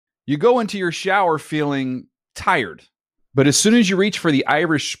You go into your shower feeling tired, but as soon as you reach for the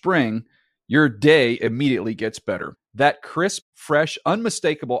Irish Spring, your day immediately gets better. That crisp, fresh,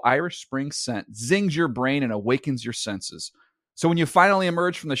 unmistakable Irish Spring scent zings your brain and awakens your senses. So when you finally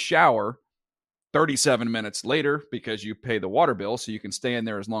emerge from the shower 37 minutes later, because you pay the water bill so you can stay in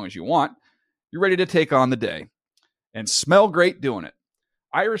there as long as you want, you're ready to take on the day and smell great doing it.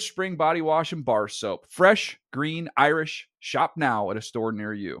 Irish Spring Body Wash and Bar Soap. Fresh, green, Irish. Shop now at a store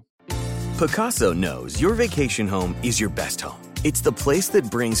near you. Pacaso knows your vacation home is your best home. It's the place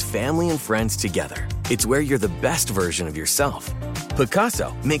that brings family and friends together. It's where you're the best version of yourself.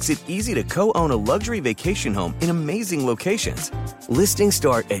 Pacaso makes it easy to co-own a luxury vacation home in amazing locations. Listings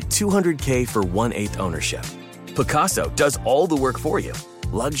start at $200K for 1/8 ownership. Pacaso does all the work for you.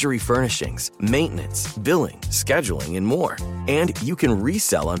 Luxury furnishings, maintenance, billing, scheduling, and more. And you can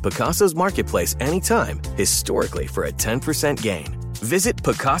resell on Pacaso's marketplace anytime, historically for a 10% gain. Visit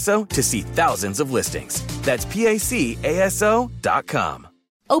Pacaso to see thousands of listings. That's PACASO.com.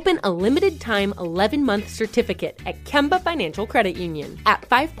 Open a limited-time 11-month certificate at Kemba Financial Credit Union. At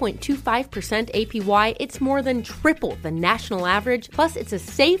 5.25% APY, it's more than triple the national average, plus it's a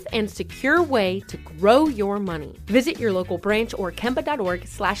safe and secure way to grow your money. Visit your local branch or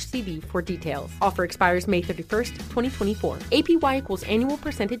kemba.org/cb for details. Offer expires May 31st, 2024. APY equals annual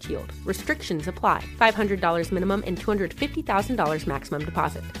percentage yield. Restrictions apply. $500 minimum and $250,000 maximum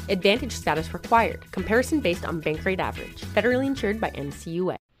deposit. Advantage status required. Comparison based on bank rate average. Federally insured by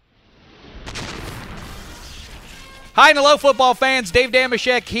NCUA. Hi and hello, football fans. Dave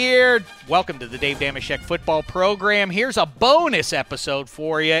Dameshek here. Welcome to the Dave Dameshek football program. Here's a bonus episode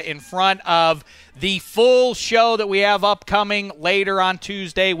for you in front of the full show that we have upcoming later on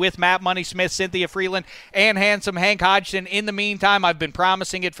Tuesday with Matt Money Smith, Cynthia Freeland, and handsome Hank Hodgson. In the meantime, I've been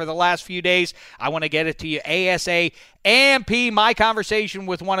promising it for the last few days. I want to get it to you ASAP. My conversation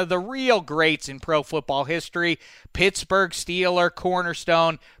with one of the real greats in pro football history, Pittsburgh Steeler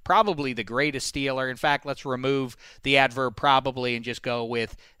cornerstone, probably the greatest Steeler. In fact, let's remove the adverb probably and just go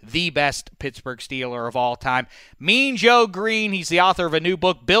with the best Pittsburgh Steeler of all time. Mean Joe Greene. He's the author of a new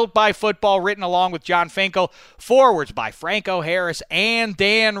book, Built by Football, written along with John Finkel. Forwards by Franco Harris and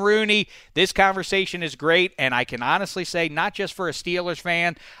Dan Rooney. This conversation is great, and I can honestly say, not just for a Steelers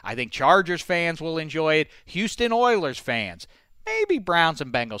fan, I think Chargers fans will enjoy it. Houston Oilers fans, maybe Browns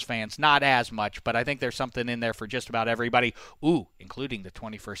and Bengals fans, not as much, but I think there's something in there for just about everybody. Ooh, including the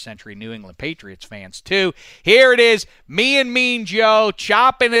 21st century New England Patriots fans, too. Here it is, me and Mean Joe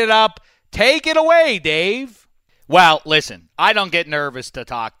chopping it up. Take it away, Dave. Well, listen, I don't get nervous to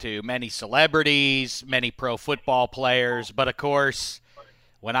talk to many celebrities, many pro football players, but of course,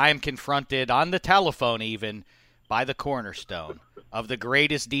 when I am confronted on the telephone even by the cornerstone of the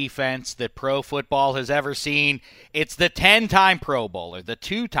greatest defense that pro football has ever seen, it's the 10-time Pro Bowler, the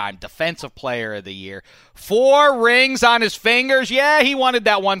 2-time Defensive Player of the Year, 4 rings on his fingers. Yeah, he wanted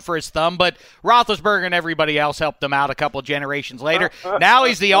that one for his thumb, but Roethlisberger and everybody else helped him out a couple generations later. Now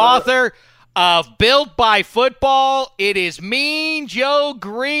he's the author of Built by Football. It is Mean Joe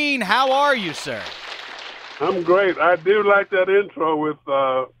Greene. How are you, sir? I'm great. I do like that intro with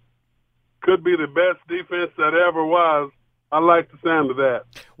could be the best defense that ever was. I like the sound of that.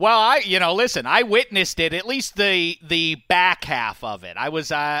 Well, listen, I witnessed it, at least the back half of it. I was,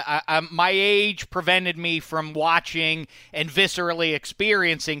 my age prevented me from watching and viscerally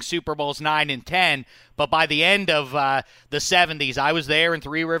experiencing Super Bowls 9 and 10, but by the end of the 70s, I was there in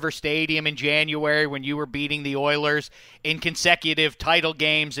Three River Stadium in January when you were beating the Oilers in consecutive title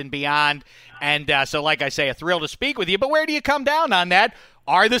games and beyond, and so like I say, a thrill to speak with you, but where do you come down on that?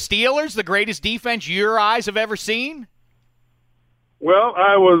 Are the Steelers the greatest defense your eyes have ever seen? Well,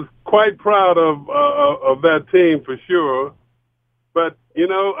 I was quite proud of that team for sure, but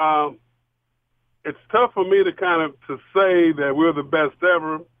it's tough for me to to say that we're the best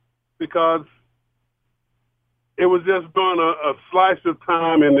ever because it was just during a slice of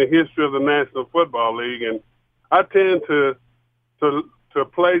time in the history of the National Football League, and I tend to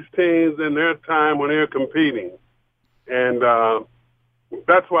place teams in their time when they're competing, and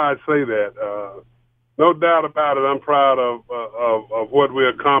that's why I say that. No doubt about it, I'm proud of what we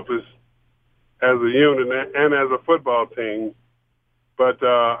accomplished as a unit and as a football team. But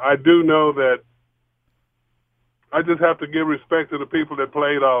I do know that I just have to give respect to the people that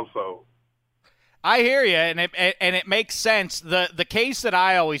played also. I hear you, and it makes sense. The case that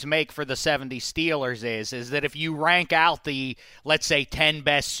I always make for the 70 Steelers is that if you rank out the, let's say, 10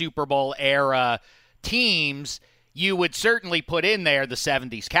 best Super Bowl era teams, you would certainly put in there the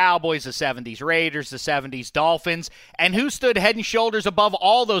 70s Cowboys, the 70s Raiders, the 70s Dolphins. And who stood head and shoulders above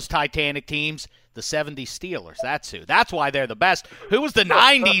all those Titanic teams? The 70s Steelers. That's who. That's why they're the best. Who was the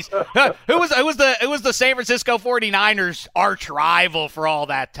 90s? Who was the San Francisco 49ers arch rival for all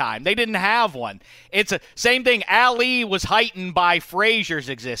that time? They didn't have one. It's a same thing. Ali was heightened by Frazier's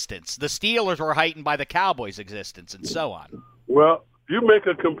existence. The Steelers were heightened by the Cowboys' existence, and so on. Well, you make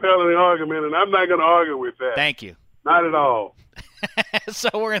a compelling argument, and I'm not going to argue with that. Thank you. Not at all. So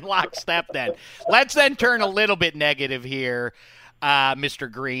we're in lockstep then. Let's then turn a little bit negative here,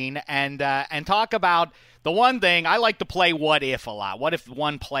 Mr. Green, and talk about the one thing. I like to play what if a lot. What if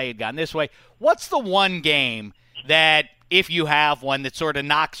one play had gone this way? What's the one game that, if you have one, that sort of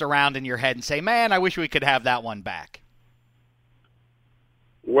knocks around in your head and say, man, I wish we could have that one back?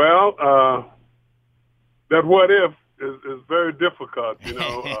 Well, that what if is very difficult,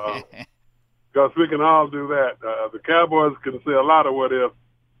 because we can all do that. The Cowboys can say a lot of what if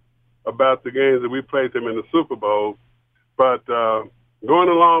about the games that we played them in the Super Bowl. But going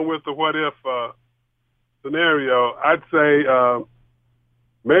along with the what if scenario, I'd say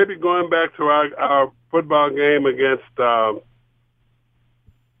maybe going back to our football game against the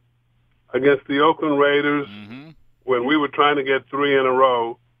Oakland Raiders, when we were trying to get 3 in a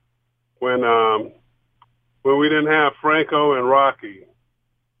row, when we didn't have Franco and Rocky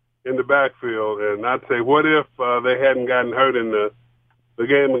in the backfield. And I'd say, what if they hadn't gotten hurt in the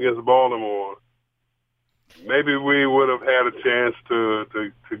game against Baltimore? Maybe we would have had a chance to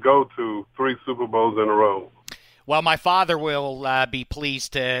go to 3 Super Bowls in a row. Well, my father will be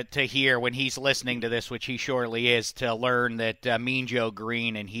pleased to hear when he's listening to this, which he surely is, to learn that Mean Joe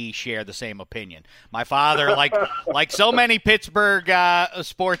Green and he share the same opinion. My father, like so many Pittsburgh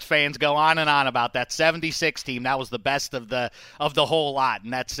sports fans, go on and on about that 76 team. That was the best of the whole lot,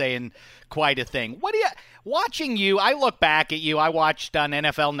 and that's saying quite a thing. Watching you, I look back at you. I watched on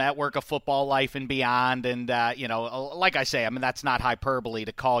NFL Network, A Football Life and Beyond, and like I say, I mean, that's not hyperbole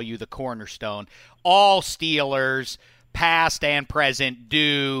to call you the cornerstone. All Steelers, past and present,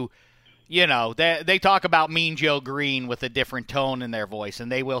 do, they talk about Mean Joe Green with a different tone in their voice,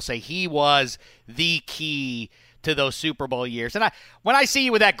 and they will say he was the key to those Super Bowl years. And when I see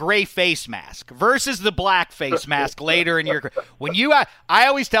you with that gray face mask versus the black face mask later in your career, I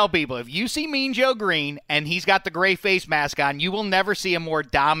always tell people, if you see Mean Joe Green and he's got the gray face mask on, you will never see a more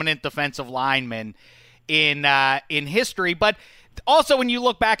dominant defensive lineman in history. But also, when you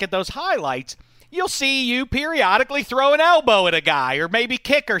look back at those highlights, you'll see you periodically throw an elbow at a guy or maybe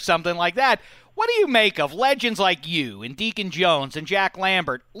kick or something like that. What do you make of legends like you and Deacon Jones and Jack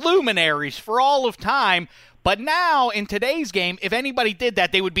Lambert, luminaries for all of time? But now, in today's game, if anybody did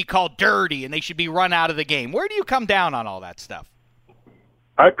that, they would be called dirty and they should be run out of the game. Where do you come down on all that stuff?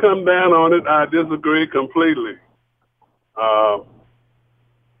 I come down on it. I disagree completely. I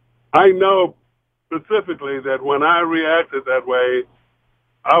know specifically that when I reacted that way,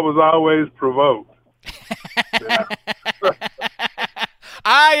 I was always provoked.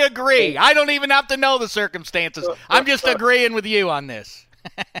 I agree. I don't even have to know the circumstances. I'm just agreeing with you on this.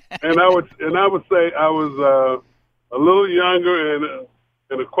 And I would say I was a little younger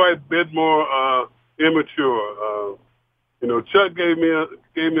and a quite bit more immature. Chuck gave me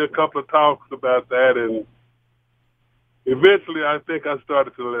a couple of talks about that, and eventually I think I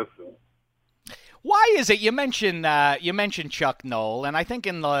started to listen. Why is it you mentioned Chuck Noll, and I think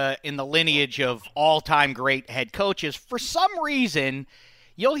in the lineage of all-time great head coaches, for some reason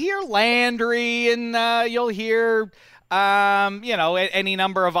you'll hear Landry and you'll hear any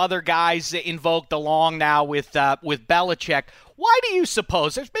number of other guys invoked along now with Belichick. Why do you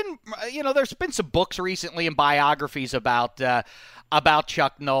suppose there's been some books recently and biographies about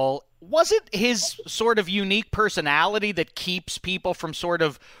Chuck Noll? Was it his sort of unique personality that keeps people from sort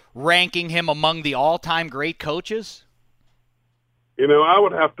of ranking him among the all-time great coaches? I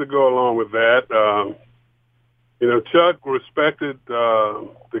would have to go along with that. Chuck respected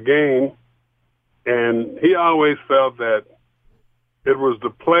the game, and he always felt that it was the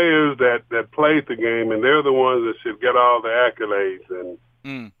players that played the game, and they're the ones that should get all the accolades.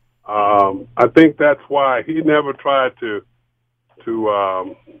 And I think that's why he never tried to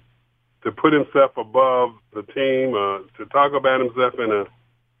put himself above the team, to talk about himself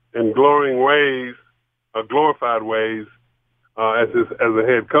in glowing ways, glorified ways, as a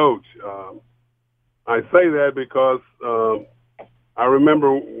head coach. I say that because I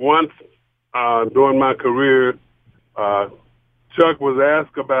remember once during my career, Chuck was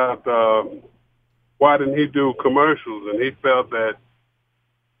asked about why didn't he do commercials, and he felt that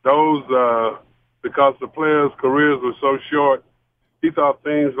those, because the players' careers were so short, he thought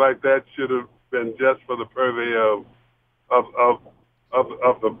things like that should have been just for the purview of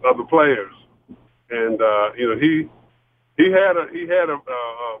the players. And he had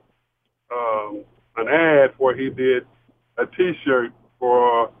an ad where he did a T-shirt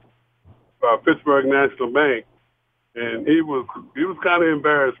for Pittsburgh National Bank, and he was kind of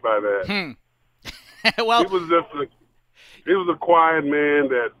embarrassed by that. Well, he was a quiet man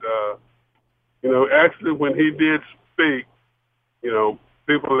that actually when he did speak,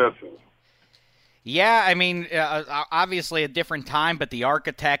 people listened. Yeah, I mean, obviously a different time, but the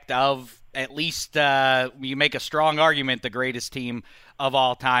architect of at least you make a strong argument the greatest team of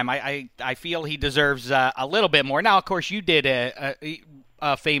all time. I feel he deserves a little bit more. Now, of course, you did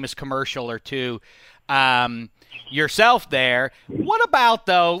a famous commercial or two yourself there. What about,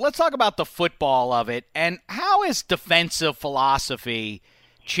 though, let's talk about the football of it, and how has defensive philosophy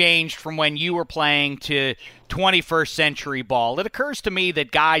changed from when you were playing to 21st century ball? It occurs to me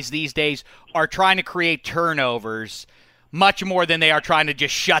that guys these days are trying to create turnovers much more than they are trying to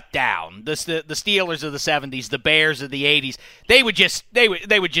just shut down. The Steelers of the 70s, the Bears of the 80s, they would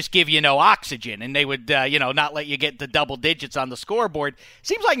just give you no oxygen, and they would not let you get the double digits on the scoreboard.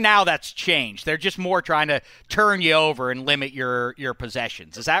 Seems like now that's changed. They're just more trying to turn you over and limit your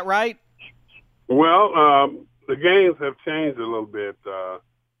possessions. Is that right? Well, the games have changed a little bit.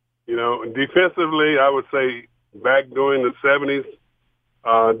 Defensively, I would say back during the 70s,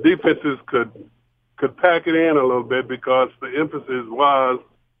 defenses could pack it in a little bit because the emphasis was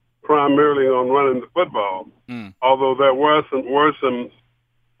primarily on running the football. Although there were some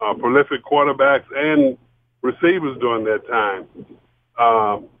prolific quarterbacks and receivers during that time.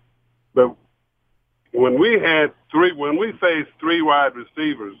 But when we faced three wide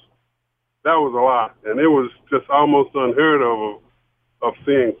receivers, that was a lot, and it was just almost unheard of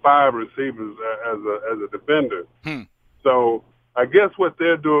seeing five receivers as a defender. So I guess what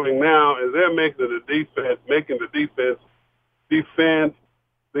they're doing now is they're making the defense defend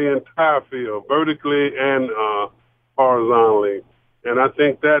the entire field, vertically and horizontally. And I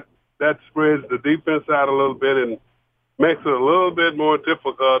think that spreads the defense out a little bit and makes it a little bit more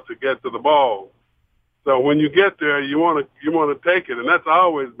difficult to get to the ball. So when you get there, you want to take it, and that's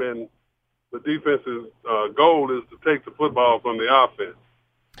always been the defense's goal, is to take the football from the offense.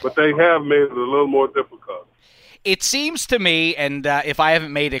 But they have made it a little more difficult. It seems to me, and if I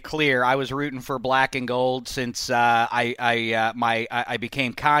haven't made it clear, I was rooting for black and gold since I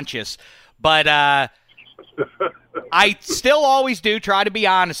became conscious. But I still always do try to be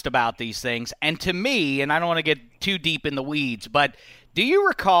honest about these things. And to me, and I don't want to get too deep in the weeds, but do you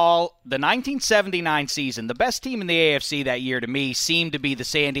recall the 1979 season? The best team in the AFC that year to me seemed to be the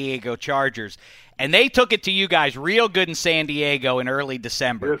San Diego Chargers. And they took it to you guys real good in San Diego in early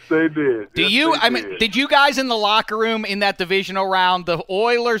December. Yes, they did. Did you guys in the locker room in that divisional round, the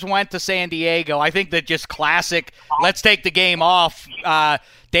Oilers went to San Diego, I think that just classic, let's take the game off.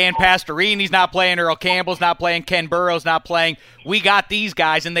 Dan Pastorini's not playing, Earl Campbell's not playing, Ken Burroughs not playing. We got these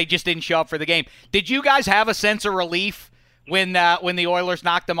guys, and they just didn't show up for the game. Did you guys have a sense of relief when the Oilers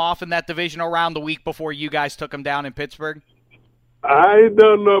knocked them off in that divisional round the week before you guys took them down in Pittsburgh? I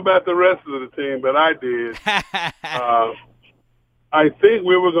don't know about the rest of the team, but I did. I think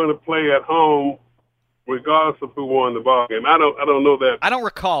we were going to play at home, regardless of who won the ball game. I don't know that. I don't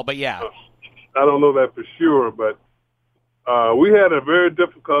recall, but yeah. I don't know that for sure, but we had a very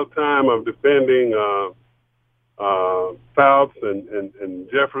difficult time of defending Fouts and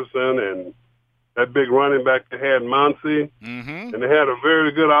Jefferson and that big running back they had, Muncie, and they had a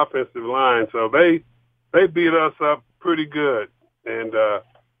very good offensive line. So they beat us up pretty good. And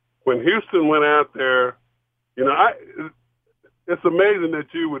when Houston went out there, it's amazing that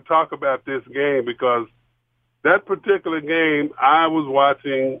you would talk about this game, because that particular game I was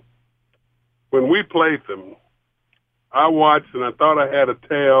watching when we played them. I watched and I thought I had a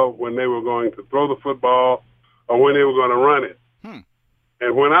tell when they were going to throw the football or when they were going to run it.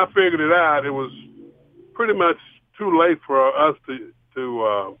 And when I figured it out, it was pretty much too late for us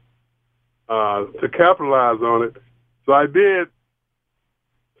to capitalize on it. So I did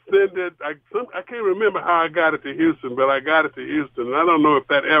send it. I can't remember how I got it to Houston, but I got it to Houston. And I don't know if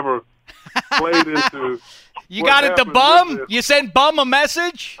that ever played into. You got it to Bum? You sent Bum a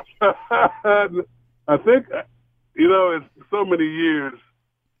message? I think, it's so many years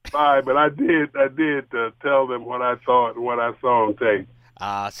by, but I did tell them what I thought and what I saw on tape.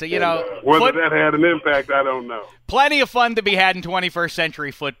 Whether that had an impact, I don't know. Plenty of fun to be had in 21st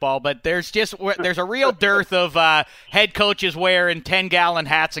century football, but there's a real dearth of head coaches wearing 10-gallon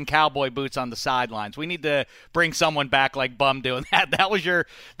hats and cowboy boots on the sidelines. We need to bring someone back like Bum doing that. That was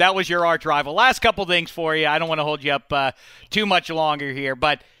your arch rival. Last couple things for you. I don't want to hold you up too much longer here,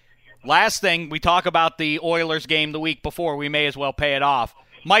 but Last thing, we talk about the Oilers game the week before. We may as well pay it off.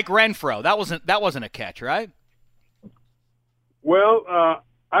 Mike Renfroe, that wasn't a catch, right? Well,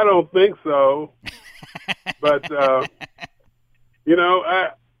 I don't think so. But,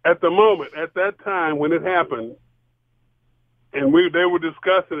 at the moment, at that time when it happened, and they were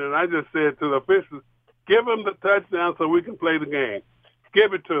discussing it, I just said to the officials, give them the touchdown so we can play the game.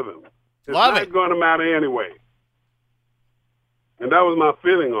 Give it to them. It's not going to matter anyway. And that was my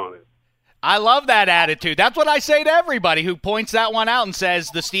feeling on it. I love that attitude. That's what I say to everybody who points that one out and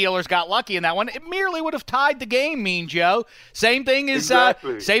says the Steelers got lucky in that one. It merely would have tied the game, Mean Joe. Same thing as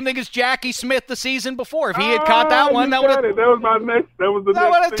Jackie Smith the season before. If he had caught that one, that would have. That was my next. That was the that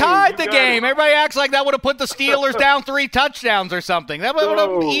next. That would have tied the game. Everybody acts like that would have put the Steelers down 3 touchdowns or something. That would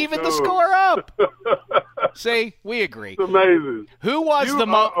have evened the score up. See, we agree. It's amazing. Who was the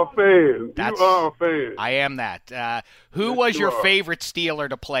most? You are a fan. You are a fan. I am that. Who was your favorite Steeler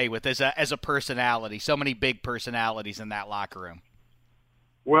to play with as a personality? So many big personalities in that locker room.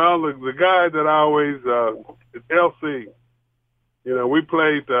 Well, the guy that I always is LC. We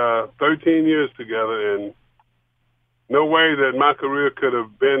played 13 years together, and no way that my career could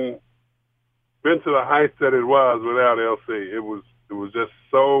have been to the heights that it was without LC. It was just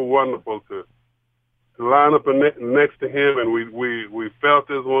so wonderful to line up next to him, and we felt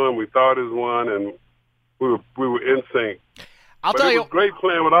as one, we thought as one, and we were in sync. I'll tell you, it was great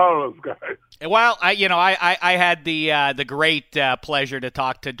playing with all of those guys. Well, I had the great pleasure to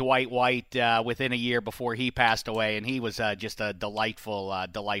talk to Dwight White within a year before he passed away, and he was just a delightful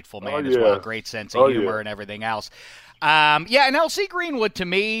man as well. Great sense of humor and everything else. And LC Greenwood, to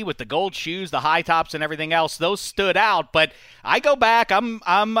me, with the gold shoes, the high tops, and everything else, those stood out. But I go back.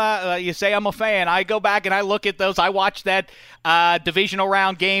 You say I'm a fan. I go back and I look at those. I watched that divisional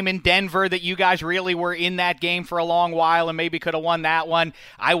round game in Denver that you guys really were in that game for a long while and maybe could have won that one.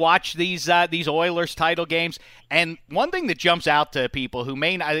 I watched these Oilers title games, and one thing that jumps out to people who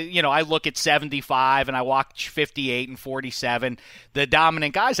may not, I look at 75 and I watch 58 and 47, the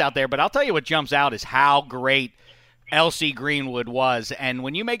dominant guys out there. But I'll tell you what jumps out is how great LC Greenwood was. And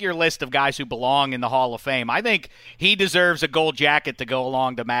when you make your list of guys who belong in the Hall of Fame, I think he deserves a gold jacket to go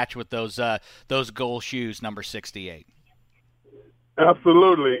along to match with those gold shoes, number 68.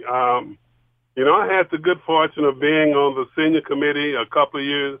 Absolutely. I had the good fortune of being on the senior committee a couple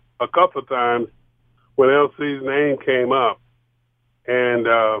of times when LC's name came up. And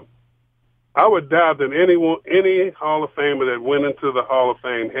I would doubt that any Hall of Famer that went into the Hall of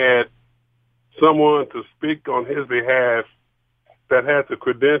Fame had someone to speak on his behalf that had the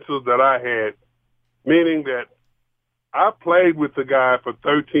credentials that I had, meaning that I played with the guy for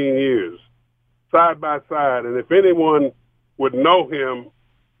 13 years, side by side, and if anyone would know him,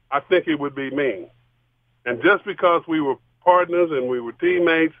 I think it would be me. And just because we were partners and we were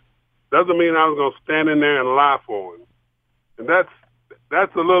teammates doesn't mean I was going to stand in there and lie for him. And that's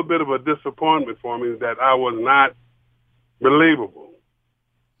a little bit of a disappointment for me that I was not believable.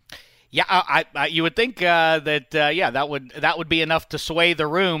 Yeah, I you would think that would be enough to sway the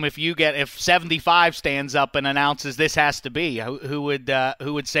room if 75 stands up and announces this has to be. Who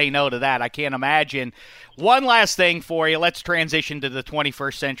would say no to that? I can't imagine. One last thing for you. Let's transition to the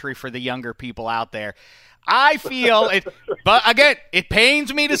 21st century for the younger people out there. I feel it, but again, it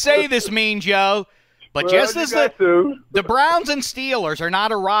pains me to say this, Mean Joe. But just as the Browns and Steelers are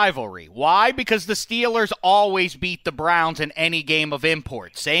not a rivalry. Why? Because the Steelers always beat the Browns in any game of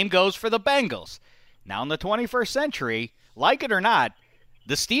import. Same goes for the Bengals. Now in the 21st century, like it or not,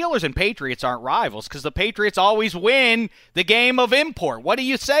 the Steelers and Patriots aren't rivals because the Patriots always win the game of import. What do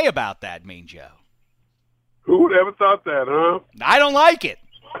you say about that, Mean Joe? Who would ever thought that, huh? I don't like it.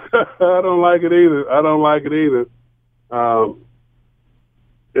 I don't like it either. I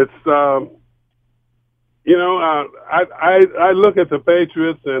look at the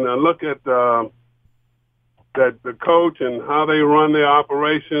Patriots and I look at that the coach and how they run their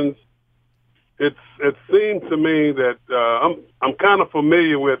operations. It seems to me that I'm kind of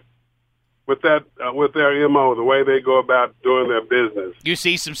familiar with their MO, the way they go about doing their business. You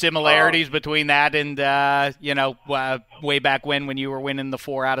see some similarities between that and way back when you were winning the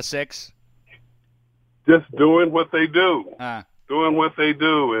 4 out of 6. Just doing what they do,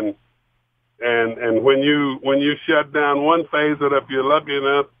 and when you shut down one phase of it, if you're lucky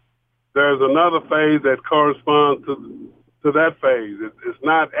enough, there's another phase that corresponds to that phase. It's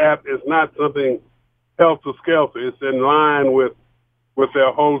not something helter-skelter. It's in line with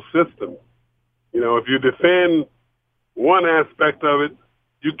their whole system. If you defend one aspect of it,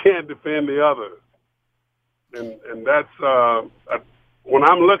 you can't defend the other. And that's when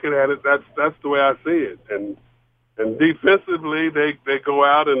I'm looking at it, that's the way I see it. And And defensively, they go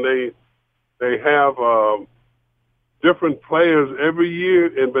out and they have different players every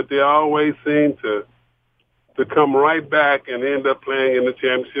year, but they always seem to come right back and end up playing in the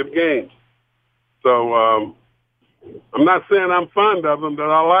championship games. So I'm not saying I'm fond of them, but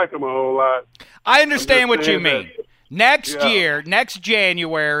I like them a whole lot. I understand what you mean. Next year, next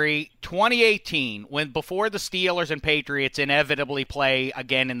January 2018, before the Steelers and Patriots inevitably play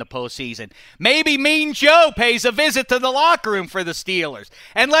again in the postseason, maybe Mean Joe pays a visit to the locker room for the Steelers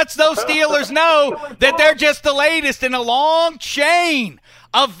and lets those Steelers know that they're just the latest in a long chain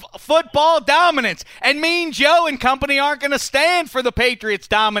of football dominance, and Mean Joe and company aren't going to stand for the Patriots'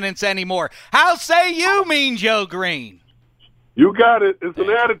 dominance anymore. How say you, Mean Joe Green? You got it. It's an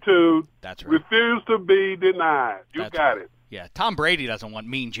attitude. That's right. Refuse to be denied. You got it. Yeah, Tom Brady doesn't want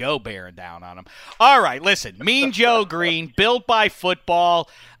Mean Joe bearing down on him. All right, listen, Mean Joe Green, built by football.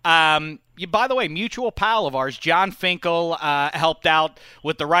 By the way, mutual pal of ours, John Finkel, helped out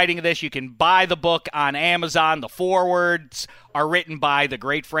with the writing of this. You can buy the book on Amazon. The forewords are written by the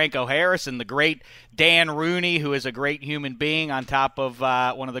great Franco Harris and the great Dan Rooney, who is a great human being on top of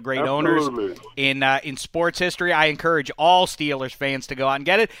one of the great owners in sports history. I encourage all Steelers fans to go out and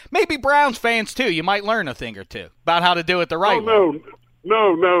get it. Maybe Browns fans, too. You might learn a thing or two about how to do it the right way. No.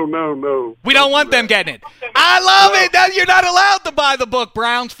 We don't want them getting it. I love it. Now you're not allowed to buy the book,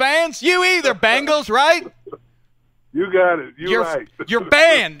 Browns fans. You either, Bengals, right? You got it. You're right. You're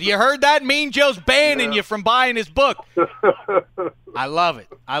banned. You heard that? Mean Joe's banning you from buying his book. I love it.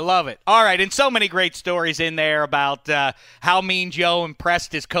 All right, and so many great stories in there about how Mean Joe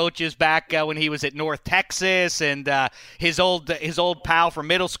impressed his coaches back when he was at North Texas, and his old pal from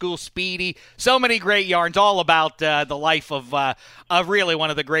middle school, Speedy. So many great yarns, all about the life of really one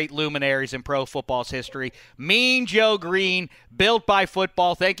of the great luminaries in pro football's history. Mean Joe Green, built by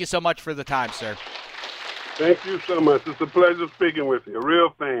football. Thank you so much for the time, sir. Thank you so much. It's a pleasure speaking with you. A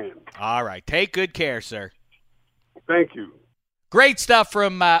real fan. All right. Take good care, sir. Thank you. Great stuff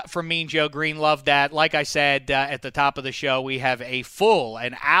from Mean Joe Green. Love that. Like I said at the top of the show, we have a full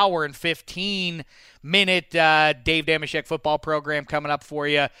an hour and 15-minute Dave Dameshek football program coming up for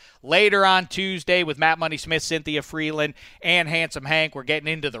you later on Tuesday with Matt Money Smith, Cynthia Freeland, and Handsome Hank. We're getting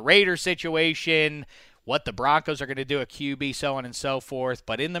into the Raiders situation, what the Broncos are going to do at QB, so on and so forth.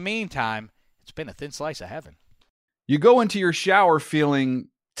 But in the meantime, it's been a thin slice of heaven. You go into your shower feeling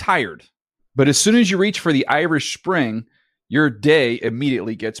tired, but as soon as you reach for the Irish Spring, your day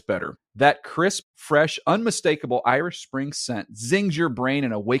immediately gets better. That crisp, fresh, unmistakable Irish Spring scent zings your brain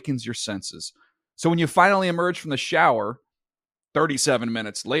and awakens your senses. So when you finally emerge from the shower 37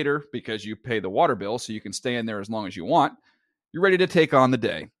 minutes later, because you pay the water bill so you can stay in there as long as you want, you're ready to take on the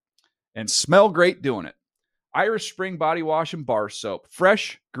day and smell great doing it. Irish Spring Body Wash and Bar Soap.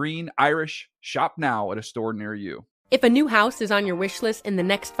 Fresh, green, Irish. Shop now at a store near you. If a new house is on your wish list in the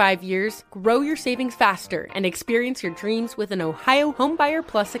next 5 years, grow your savings faster and experience your dreams with an Ohio Homebuyer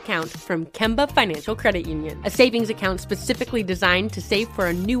Plus account from Kemba Financial Credit Union. A savings account specifically designed to save for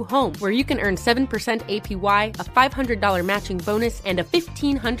a new home, where you can earn 7% APY, a $500 matching bonus, and a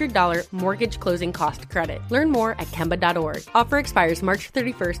 $1,500 mortgage closing cost credit. Learn more at Kemba.org. Offer expires March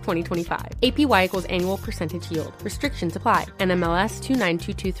 31st, 2025. APY equals annual percentage yield. Restrictions apply. NMLS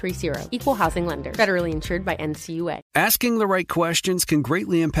 292230. Equal housing lender. Federally insured by NCUA. Asking the right questions can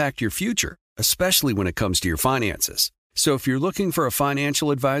greatly impact your future, especially when it comes to your finances. So if you're looking for a financial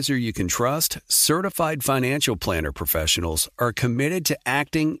advisor you can trust, certified financial planner professionals are committed to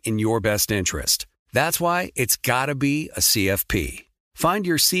acting in your best interest. That's why it's got to be a CFP. Find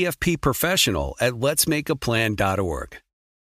your CFP professional at letsmakeaplan.org.